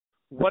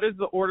what is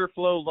the order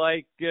flow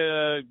like?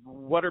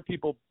 What are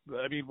people?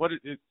 I mean,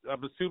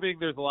 I'm assuming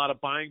there's a lot of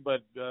buying,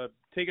 but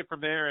take it from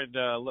there and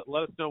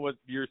let us know what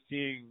you're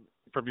seeing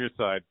from your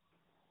side.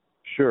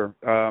 Sure.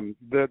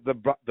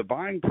 The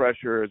buying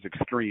pressure is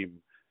extreme,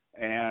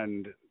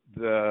 and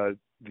the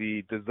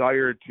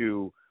desire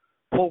to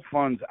pull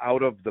funds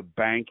out of the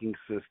banking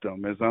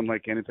system is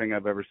unlike anything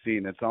I've ever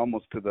seen. It's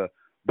almost to the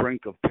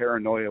brink of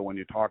paranoia when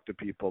you talk to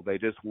people. They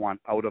just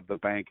want out of the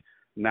bank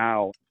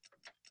now.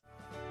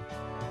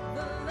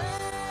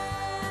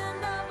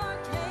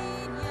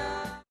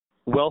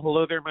 Well,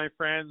 hello there, my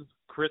friends.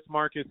 Chris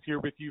Marcus here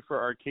with you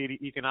for Arcadia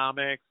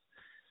Economics.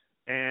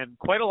 And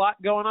quite a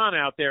lot going on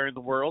out there in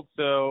the world,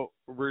 so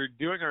we're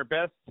doing our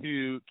best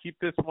to keep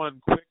this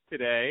one quick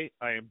today.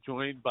 I am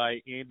joined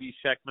by Andy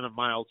Schectman of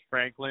Miles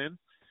Franklin.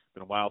 It's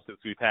been a while since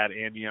we've had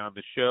Andy on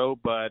the show,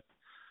 but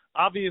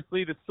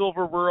obviously the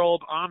silver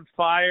world on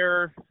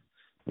fire.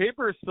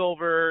 Paper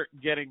silver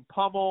getting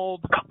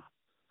pummeled.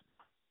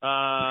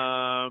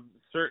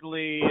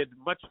 Certainly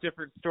a much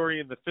different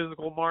story in the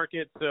physical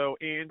market. So,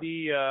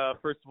 Andy,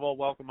 first of all,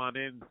 welcome on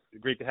in.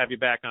 Great to have you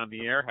back on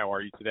the air. How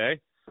are you today?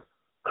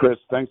 Chris,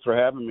 thanks for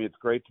having me. It's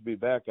great to be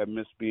back. I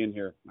missed being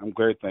here. I'm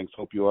great, thanks.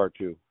 Hope you are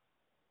too.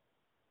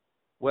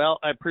 Well,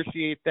 I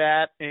appreciate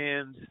that.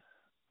 And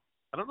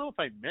I don't know if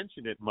I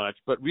mentioned it much,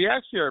 but we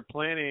actually are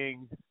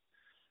planning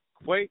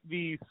quite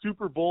the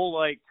Super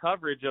Bowl-like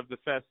coverage of the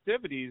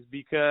festivities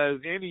because,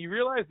 Andy, you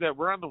realize that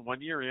we're on the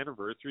one-year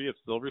anniversary of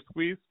Silver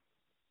Squeeze?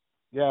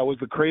 Yeah, it was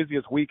the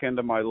craziest weekend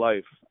of my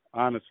life,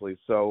 honestly.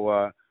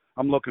 So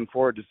I'm looking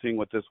forward to seeing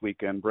what this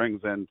weekend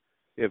brings. And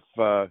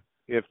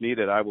if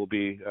needed, I will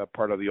be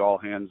part of the all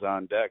hands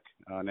on deck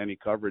on any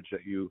coverage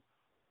that you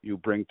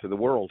bring to the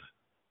world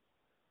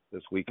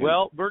this weekend.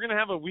 Well, we're going to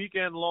have a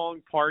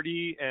weekend-long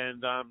party,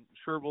 and I'm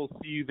sure we'll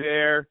see you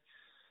there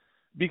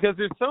because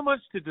there's so much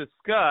to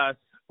discuss.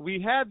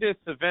 We had this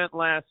event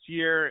last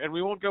year, and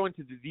we won't go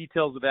into the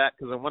details of that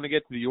because I want to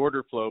get to the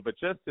order flow, but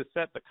just to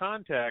set the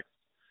context,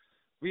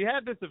 we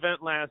had this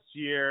event last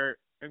year,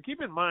 and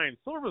keep in mind,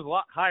 silver was a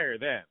lot higher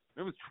then.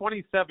 It was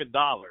 $27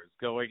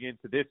 going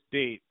into this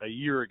date a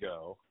year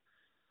ago.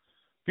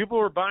 People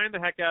were buying the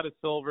heck out of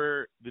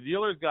silver. The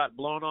dealers got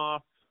blown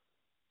off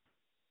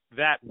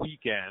that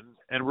weekend,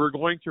 and we're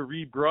going to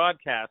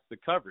rebroadcast the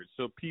coverage.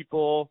 So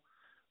people,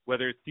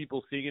 whether it's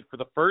people seeing it for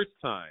the first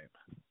time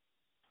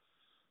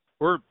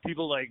or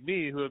people like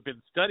me who have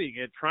been studying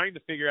it, trying to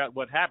figure out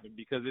what happened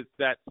because it's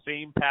that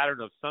same pattern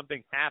of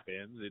something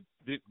happens. It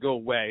didn't go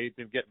away. It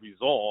didn't get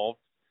resolved.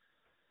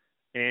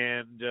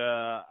 And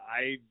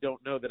I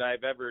don't know that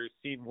I've ever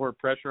seen more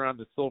pressure on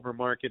the silver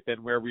market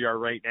than where we are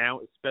right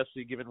now,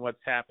 especially given what's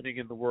happening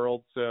in the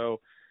world. So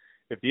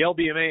if the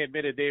LBMA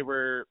admitted they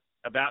were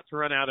about to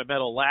run out of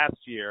metal last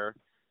year,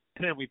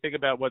 and we think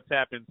about what's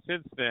happened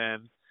since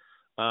then,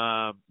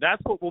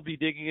 that's what we'll be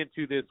digging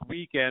into this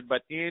weekend.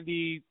 But,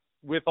 Andy,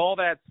 with all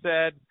that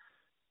said,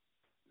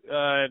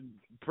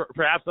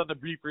 perhaps on the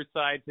briefer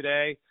side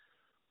today,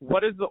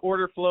 what is the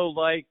order flow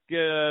like?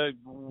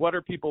 What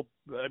are people?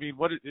 I mean,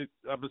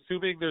 I'm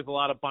assuming there's a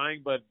lot of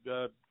buying, but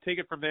take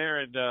it from there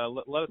and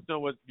let us know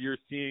what you're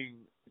seeing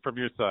from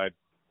your side.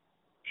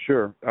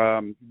 Sure.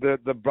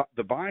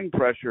 The buying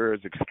pressure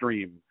is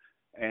extreme,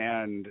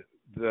 and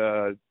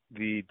the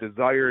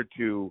desire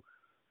to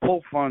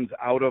pull funds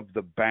out of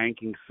the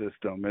banking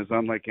system is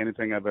unlike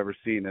anything I've ever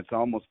seen. It's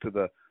almost to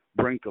the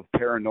brink of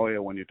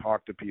paranoia when you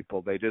talk to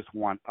people. They just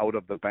want out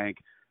of the bank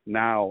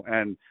now.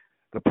 And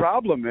the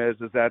problem is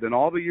that in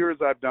all the years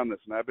I've done this,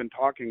 and I've been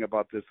talking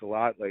about this a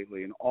lot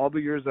lately, in all the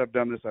years I've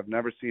done this, I've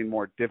never seen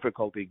more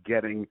difficulty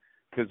getting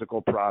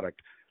physical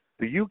product.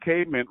 The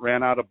UK Mint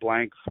ran out of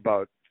blanks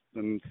about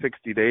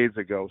 60 days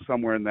ago,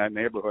 somewhere in that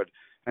neighborhood,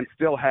 and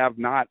still have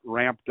not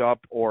ramped up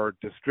or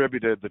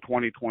distributed the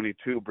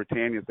 2022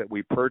 Britannias that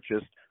we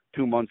purchased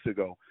 2 months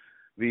ago.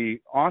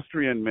 The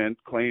Austrian Mint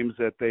claims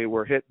that they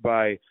were hit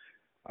by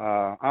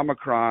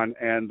Omicron,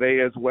 and they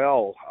as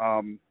well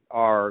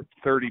are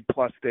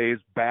 30-plus days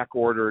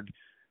back-ordered.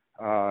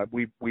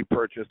 We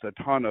purchased a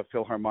ton of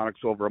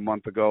Philharmonics over a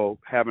month ago.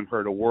 Haven't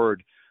heard a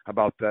word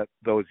about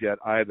those yet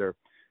either.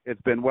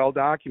 It's been well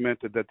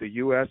documented that the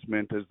U.S.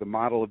 Mint is the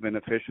model of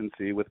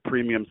inefficiency, with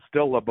premiums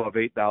still above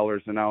 $8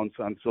 an ounce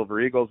on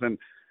Silver Eagles, and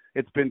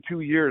it's been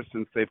 2 years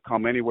since they've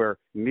come anywhere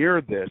near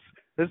this.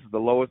 This is the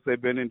lowest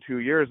they've been in 2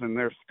 years, and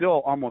they're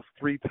still almost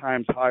 3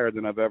 times higher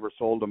than I've ever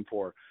sold them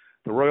for.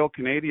 The Royal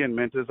Canadian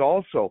Mint is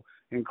also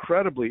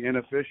incredibly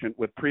inefficient,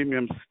 with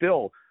premiums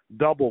still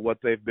double what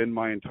they've been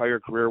my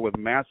entire career, with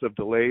massive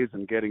delays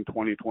in getting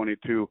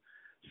 2022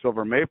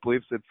 silver maple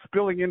leafs. It's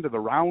spilling into the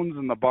rounds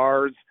and the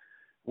bars.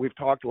 We've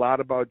talked a lot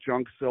about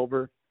junk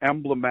silver,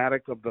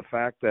 emblematic of the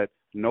fact that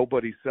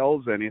nobody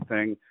sells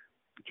anything.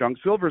 Junk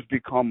silver's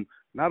become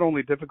not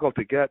only difficult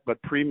to get,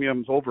 but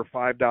premiums over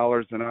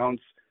 $5 an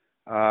ounce.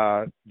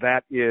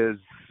 That is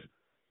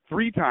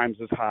 3 times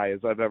as high as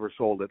I've ever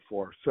sold it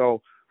for.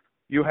 So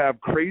you have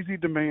crazy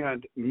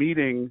demand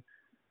meeting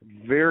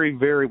very,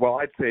 very well,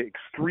 I'd say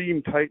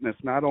extreme tightness,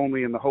 not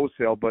only in the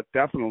wholesale, but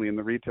definitely in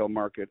the retail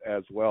market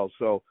as well.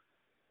 So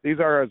These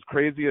are as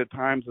crazy at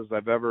times as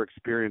I've ever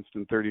experienced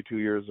in 32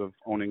 years of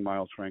owning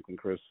Miles Franklin,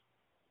 Chris.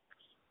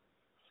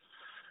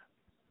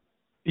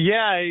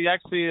 Yeah,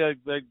 actually,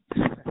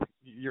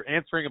 you're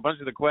answering a bunch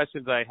of the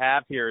questions I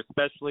have here,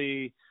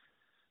 especially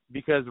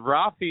because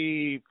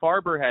Rafi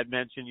Farber had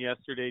mentioned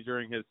yesterday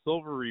during his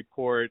silver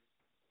report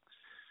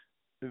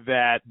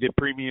that the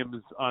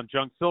premiums on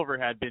junk silver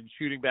had been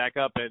shooting back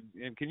up.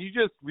 And can you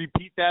just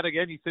repeat that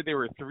again? You said they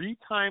were 3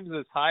 times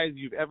as high as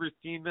you've ever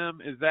seen them.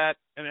 Is that,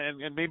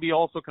 and maybe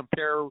also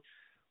compare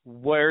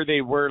where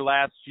they were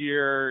last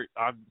year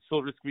on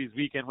Silver Squeeze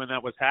weekend when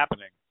that was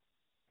happening?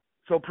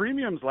 So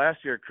premiums last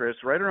year, Chris,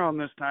 right around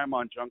this time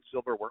on junk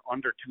silver were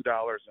under $2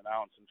 an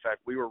ounce. In fact,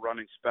 we were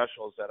running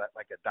specials at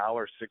like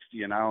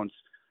 $1.60 an ounce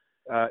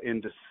in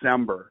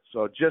December.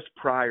 So just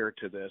prior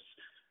to this.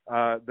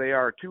 They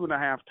are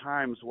 2.5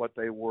 times what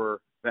they were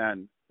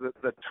then.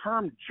 The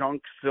term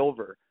junk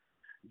silver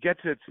gets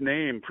its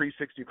name,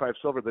 pre-65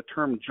 silver, the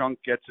term junk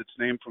gets its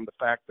name from the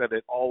fact that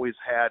it always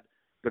had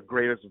the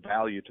greatest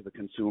value to the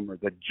consumer.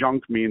 The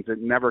junk means it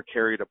never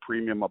carried a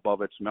premium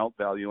above its melt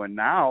value. And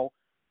now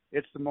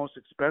it's the most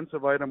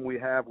expensive item we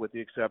have with the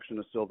exception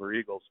of Silver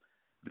Eagles.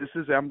 This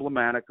is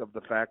emblematic of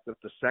the fact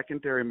that the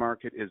secondary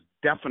market is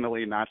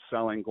definitely not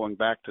selling going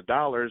back to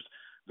dollars.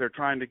 They're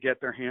trying to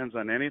get their hands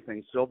on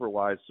anything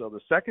silver-wise. So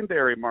the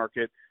secondary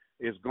market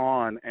is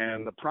gone,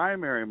 and the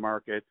primary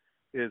market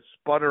is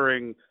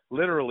sputtering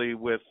literally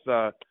with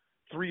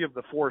 3 of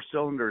the 4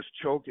 cylinders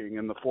choking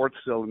and the 4th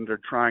cylinder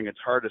trying its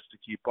hardest to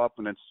keep up,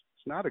 and it's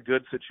not a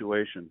good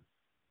situation.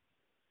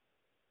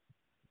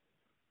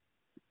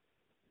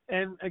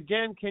 And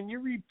again, can you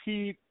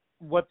repeat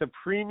what the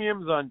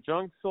premiums on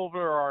junk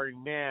silver are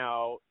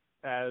now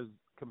as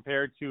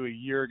compared to a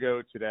year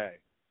ago today?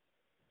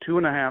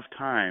 2.5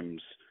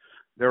 times.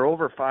 They're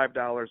over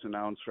 $5 an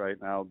ounce right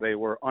now. They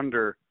were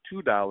under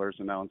 $2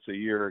 an ounce a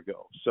year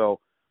ago. So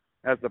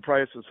as the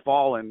price has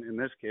fallen, in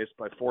this case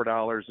by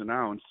 $4 an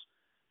ounce,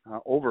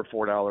 over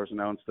 $4 an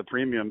ounce, the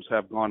premiums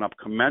have gone up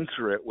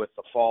commensurate with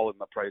the fall in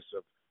the price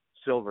of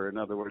silver. In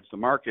other words, the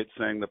market's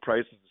saying the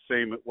price is the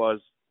same it was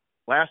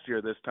last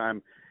year this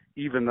time,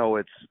 even though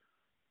it's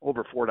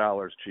over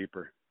 $4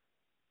 cheaper.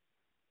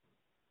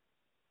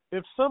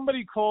 If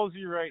somebody calls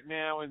you right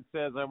now and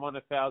says, I want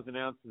 1,000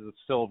 ounces of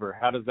silver,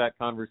 how does that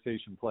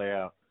conversation play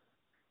out?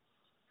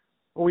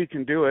 Well, we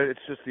can do it. It's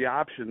just the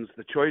options,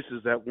 the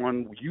choices that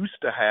one used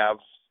to have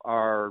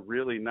are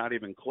really not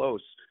even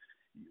close.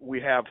 We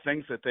have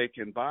things that they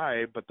can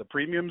buy, but the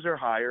premiums are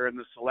higher and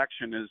the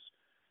selection is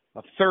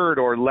a third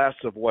or less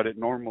of what it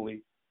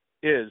normally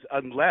is,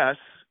 unless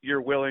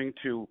you're willing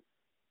to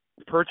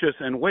purchase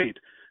and wait.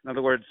 In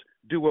other words,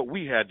 do what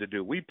we had to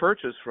do. We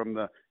purchased from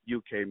the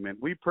UK Mint.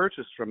 We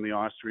purchased from the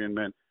Austrian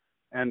Mint.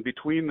 And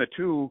between the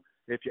two,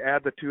 if you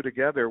add the two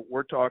together,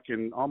 we're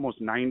talking almost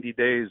 90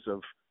 days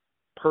of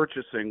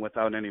purchasing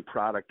without any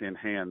product in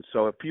hand.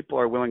 So if people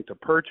are willing to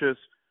purchase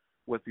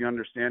with the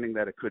understanding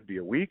that it could be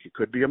a week, it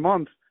could be a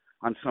month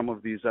on some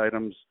of these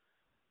items,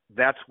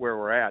 that's where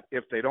we're at.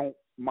 If they don't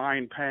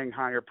mind paying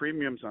higher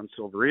premiums on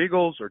Silver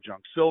Eagles or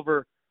junk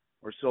silver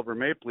or silver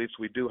maple leafs,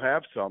 we do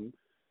have some.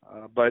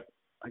 But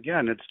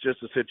again, it's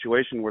just a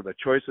situation where the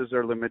choices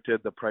are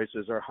limited, the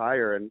prices are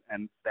higher,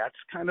 and that's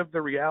kind of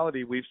the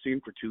reality we've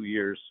seen for 2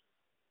 years.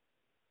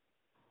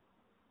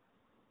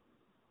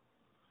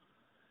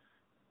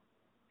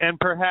 And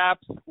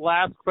perhaps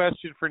last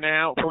question for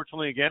now.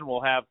 Fortunately, again,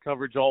 we'll have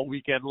coverage all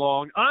weekend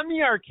long on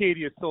the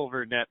Arcadia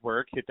Silver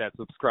Network. Hit that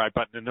subscribe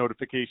button and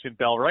notification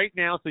bell right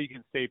now so you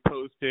can stay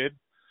posted.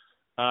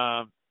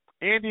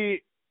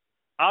 Andy,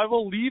 I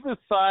will leave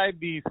aside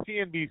the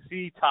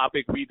CNBC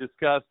topic we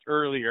discussed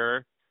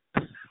earlier,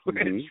 which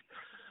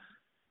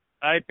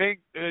I think,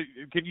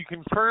 can you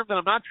confirm that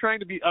I'm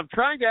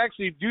trying to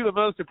actually do the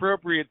most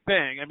appropriate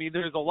thing. I mean,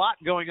 there's a lot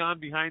going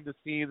on behind the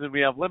scenes and we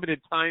have limited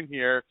time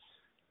here.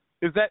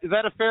 Is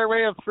that a fair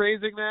way of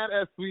phrasing that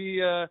as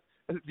we,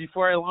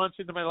 before I launch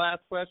into my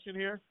last question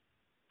here?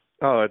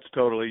 Oh, it's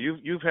totally.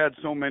 You've had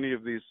so many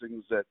of these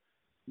things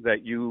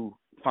that you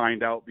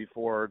find out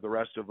before the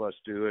rest of us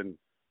do, and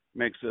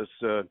makes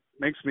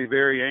me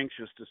very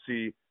anxious to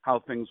see how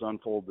things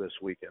unfold this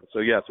weekend. So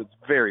yes, it's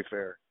very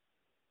fair.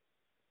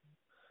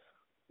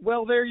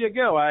 Well, there you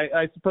go.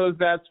 I suppose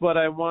that's what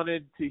I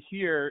wanted to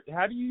hear.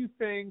 How do you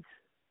think?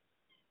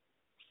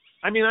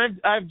 I mean,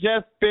 I've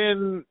just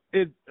been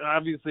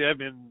obviously I've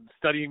been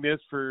studying this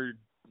for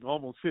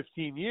almost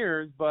 15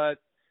 years, but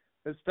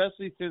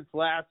especially since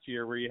last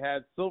year where you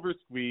had Silver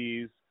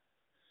Squeeze.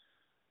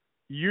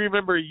 You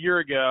remember a year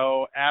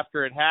ago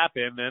after it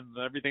happened and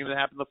everything that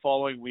happened the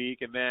following week,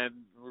 and then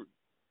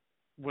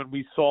when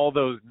we saw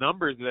those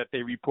numbers that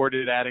they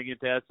reported adding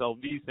into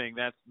SLV saying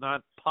that's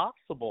not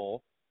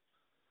possible.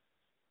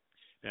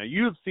 Now,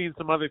 you have seen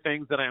some other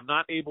things that I am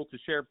not able to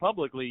share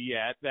publicly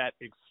yet that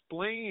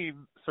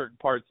explain certain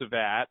parts of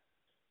that.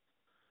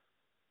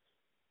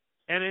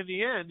 And in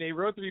the end, they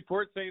wrote the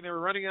report saying they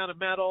were running out of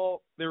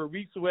metal. They were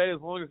weeks away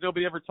as long as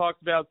nobody ever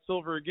talks about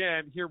silver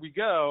again. Here we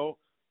go.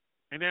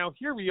 And now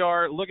here we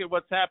are. Look at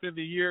what's happened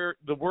in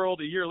the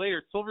world a year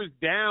later. Silver's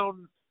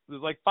down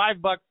It's like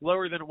 $5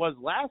 lower than it was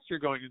last year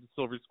going into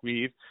silver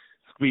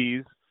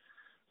squeeze.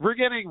 We're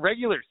getting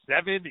regular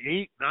 7,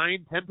 8,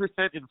 9,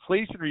 10%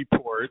 inflation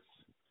reports.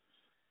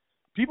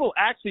 People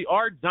actually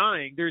are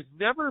dying. There's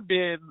never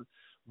been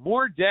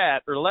more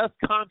debt or less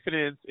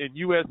confidence in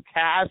U.S.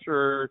 cash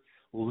or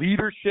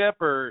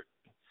leadership or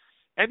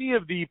any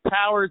of the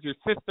powers or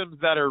systems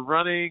that are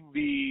running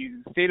the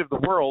state of the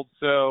world.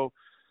 So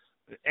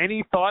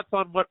any thoughts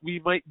on what we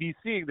might be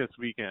seeing this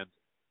weekend?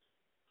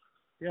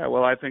 Yeah,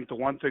 well, I think the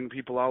one thing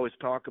people always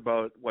talk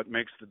about, what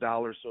makes the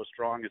dollar so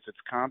strong, is its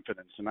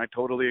confidence. And I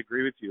totally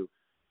agree with you.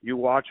 You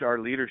watch our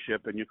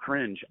leadership and you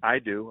cringe. I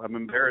do. I'm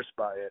embarrassed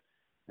by it.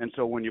 And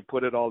so when you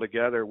put it all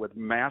together with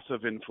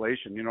massive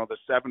inflation, the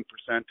 7%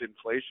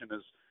 inflation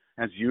is,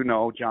 as you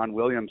know, John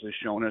Williams has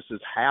shown us, is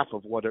half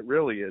of what it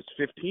really is,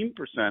 15%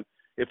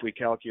 if we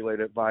calculate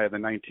it via the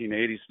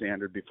 1980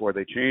 standard before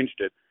they changed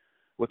it.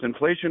 With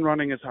inflation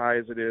running as high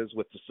as it is,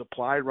 with the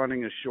supply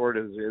running as short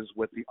as it is,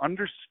 with the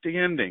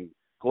understanding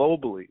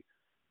globally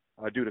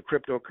due to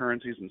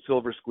cryptocurrencies and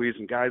silver squeeze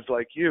and guys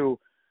like you,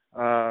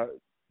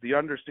 the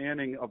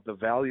understanding of the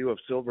value of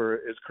silver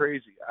is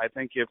crazy. I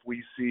think if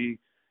we see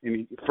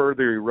any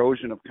further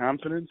erosion of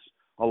confidence,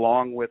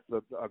 along with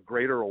a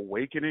greater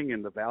awakening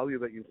in the value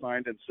that you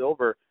find in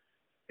silver,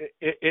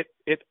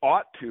 it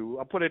ought to,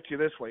 I'll put it to you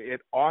this way,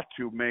 it ought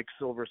to make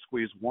Silver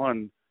Squeeze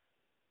 1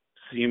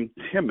 seem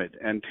timid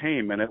and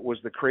tame. And it was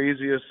the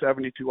craziest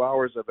 72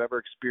 hours I've ever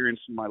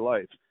experienced in my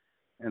life.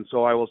 And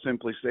so I will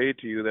simply say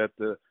to you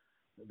that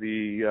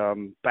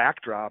the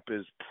backdrop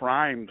is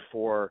primed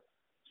for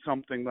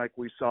something like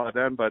we saw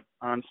then, but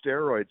on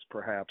steroids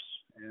perhaps.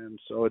 And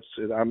so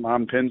I'm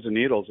on pins and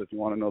needles if you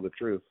want to know the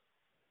truth.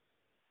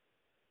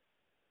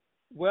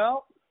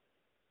 Well,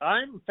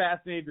 I'm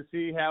fascinated to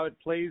see how it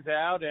plays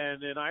out,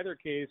 and in either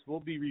case, we'll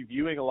be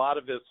reviewing a lot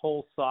of this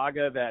whole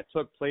saga that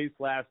took place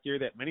last year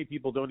that many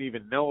people don't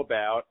even know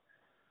about.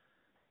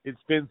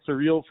 It's been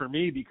surreal for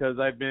me because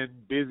I've been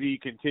busy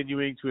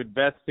continuing to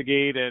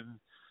investigate and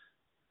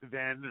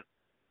then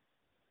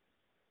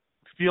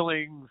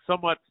feeling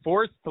somewhat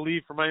forced to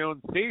leave for my own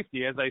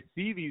safety as I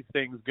see these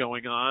things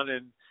going on.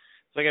 And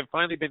it's like I've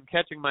finally been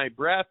catching my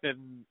breath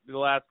in the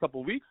last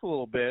couple of weeks a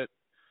little bit.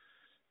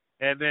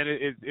 And then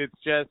it's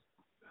just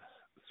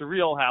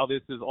surreal how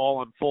this is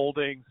all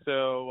unfolding.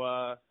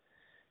 So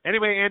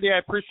anyway, Andy, I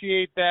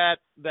appreciate that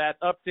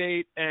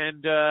update.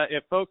 And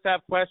if folks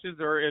have questions,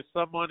 or if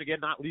someone, again,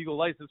 not legal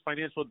license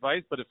financial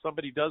advice, but if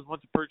somebody does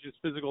want to purchase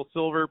physical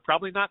silver,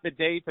 probably not the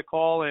day to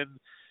call and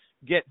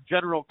get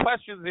general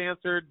questions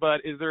answered,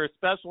 but is there a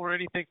special or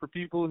anything for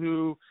people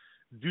who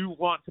do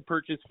want to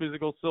purchase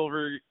physical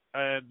silver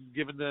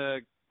given the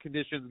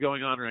conditions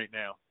going on right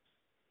now?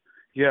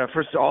 Yeah,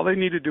 first, all they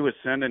need to do is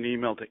send an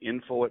email to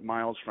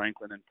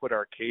info@milesfranklin and put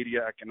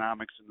Arcadia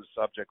Economics in the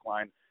subject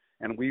line,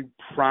 and we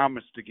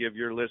promise to give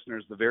your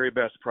listeners the very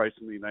best price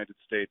in the United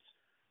States.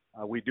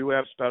 We do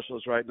have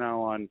specials right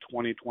now on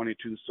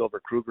 2022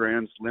 Silver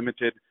Krugerrands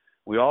Limited.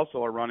 We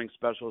also are running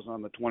specials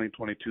on the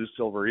 2022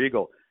 Silver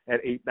Eagle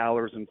at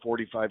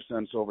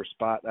 $8.45 over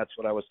spot. That's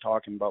what I was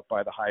talking about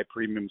by the high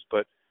premiums,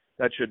 but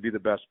that should be the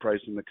best price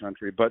in the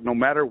country. But no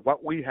matter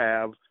what we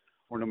have,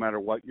 or no matter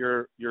what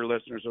your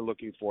listeners are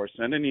looking for,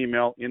 send an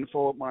email,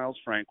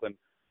 info@milesfranklin.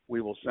 We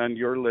will send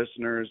your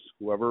listeners,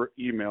 whoever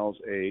emails,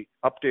 a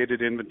updated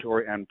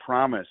inventory and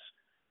promise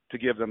to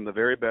give them the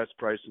very best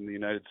price in the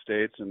United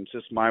States. And it's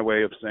just my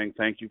way of saying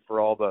thank you for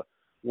all the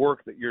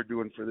work that you're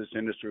doing for this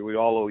industry. We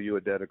all owe you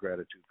a debt of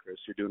gratitude, Chris.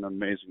 You're doing an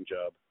amazing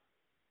job.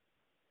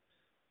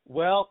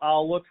 Well,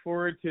 I'll look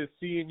forward to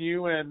seeing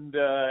you and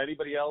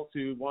anybody else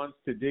who wants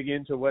to dig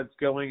into what's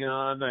going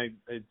on.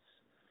 It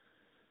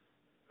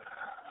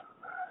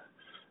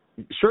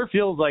sure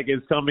feels like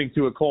it's coming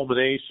to a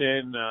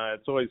culmination.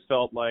 It's always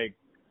felt like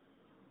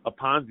a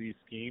Ponzi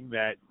scheme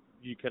that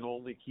you can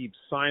only keep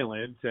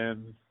silent.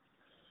 And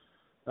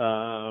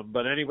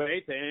but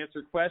anyway, to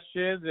answer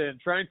questions and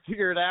try and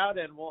figure it out,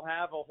 and we'll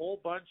have a whole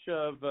bunch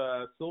of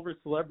Silver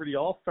Celebrity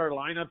All-Star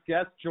lineup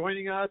guests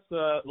joining us.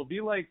 It'll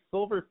be like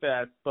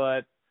Silverfest,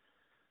 but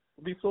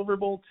it'll be Silver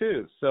Bowl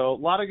too. So a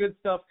lot of good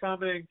stuff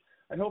coming.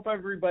 I hope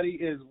everybody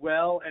is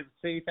well and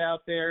safe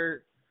out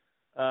there,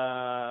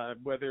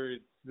 whether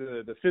it's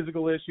the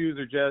physical issues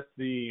or just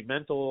the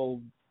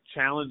mental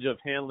challenge of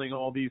handling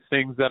all these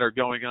things that are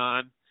going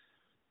on.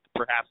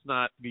 Perhaps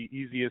not the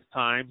easiest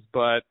times,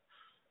 but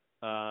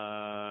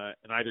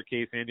in either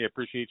case, Andy, I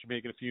appreciate you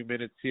making a few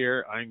minutes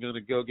here. I'm going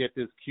to go get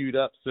this queued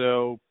up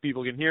so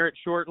people can hear it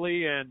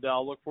shortly, and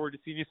I'll look forward to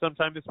seeing you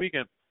sometime this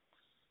weekend.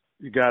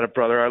 You got it,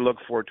 brother. I look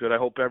forward to it. I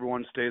hope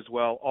everyone stays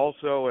well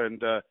also,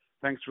 and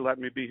thanks for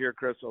letting me be here,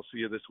 Chris. I'll see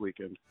you this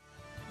weekend.